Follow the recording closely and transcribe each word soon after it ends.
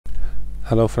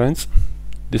Hello friends,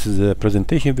 this is a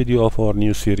presentation video of our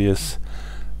new series,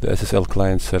 the SSL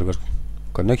client server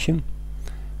connection.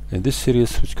 In this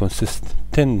series, which consists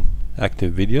 10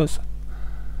 active videos,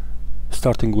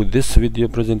 starting with this video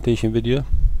presentation video.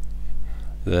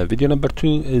 The video number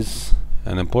 2 is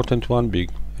an important one,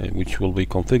 which will be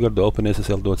configured the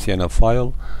OpenSSL.cnf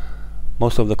file.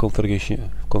 Most of the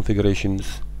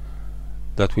configurations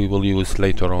that we will use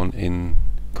later on in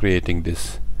creating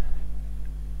this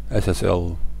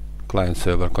SSL client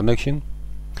server connection.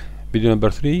 Video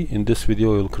number 3, in this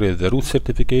video we will create the root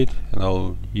certificate,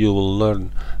 and you will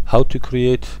learn how to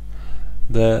create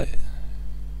the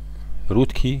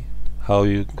root key, how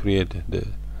you create the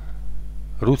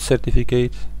root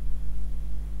certificate,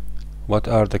 what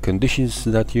are the conditions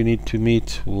that you need to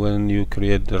meet when you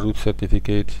create the root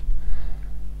certificate,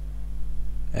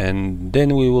 and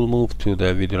then we will move to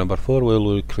the video number 4 where we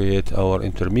will create our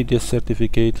intermediate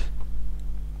certificate.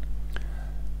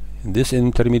 This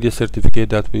intermediate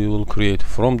certificate that we will create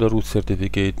from the root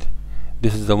certificate,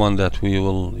 this is the one that we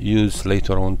will use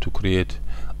later on to create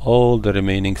all the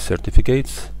remaining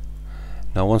certificates.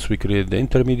 Now once we create the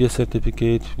intermediate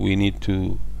certificate, we need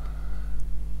to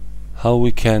how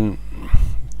we can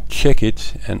check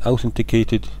it and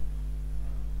authenticate it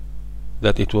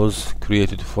that it was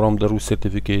created from the root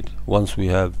certificate. Once we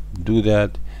have do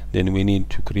that, then we need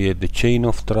to create the chain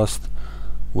of trust,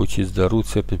 which is the root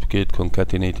certificate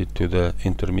concatenated to the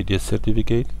intermediate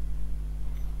certificate.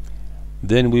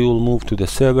 Then we will move to the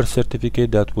server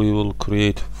certificate that we will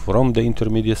create from the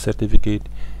intermediate certificate,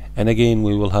 and again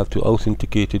we will have to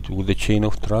authenticate it with the chain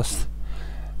of trust.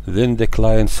 Then the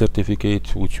client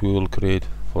certificate, which we will create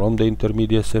from the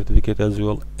intermediate certificate as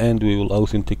well, and we will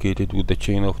authenticate it with the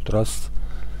chain of trust.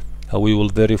 How we will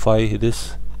verify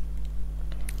this,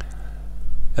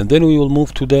 and then we will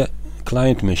move to the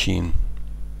client machine,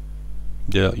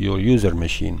 your user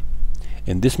machine.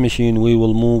 In this machine we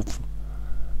will move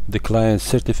the client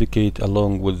certificate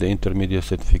along with the intermediate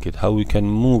certificate, how we can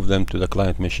move them to the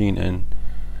client machine and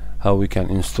how we can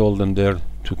install them there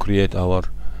to create our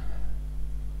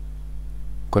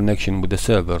connection with the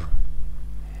server,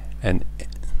 and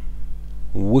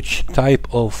which type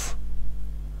of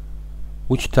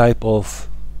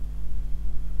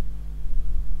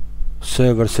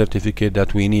server certificate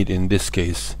that we need in this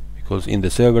case. Because in the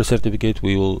server certificate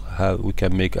we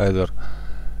can make either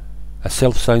a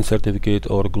self-signed certificate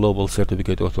or global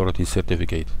certificate authority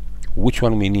certificate. Which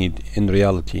one we need in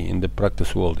reality, in the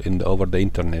practice world, over the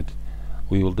internet,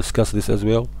 we will discuss this as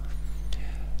well.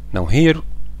 Now here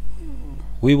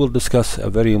we will discuss a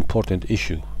very important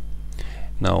issue.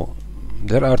 Now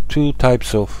there are two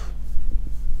types of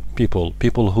people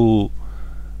who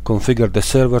configure the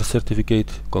server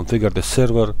certificate, configure the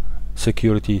server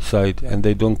security side, and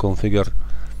they don't configure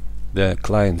the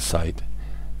client side.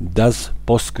 Does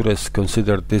Postgres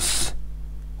consider this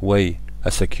way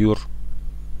as secure?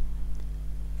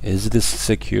 Is this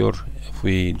secure if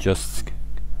we just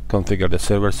configure the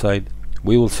server side?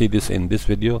 We will see this in this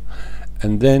video,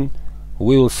 and then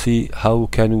we will see how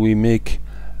can we make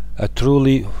a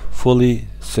truly fully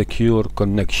secure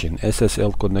connection,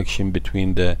 SSL connection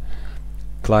between the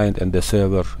client and the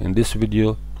server in this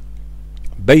video,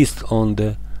 based on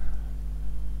the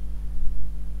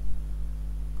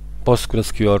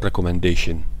Postgresql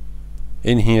recommendation.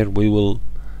 In here we will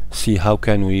see how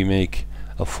can we make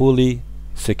a fully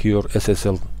secure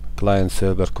SSL client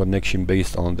server connection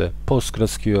based on the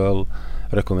Postgresql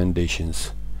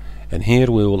recommendations, and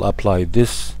here we will apply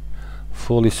this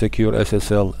fully secure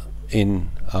SSL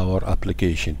in our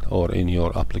application or in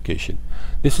your application.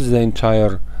 This is the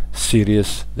entire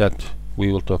series that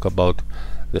we will talk about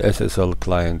the SSL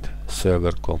client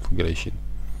server configuration.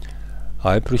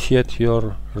 I appreciate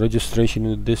your registration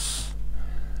with this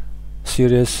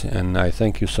series, and I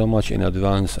thank you so much in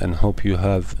advance, and hope you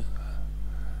have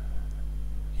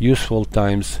useful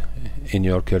times in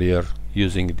your career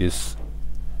using this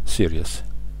series.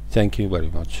 Thank you very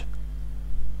much.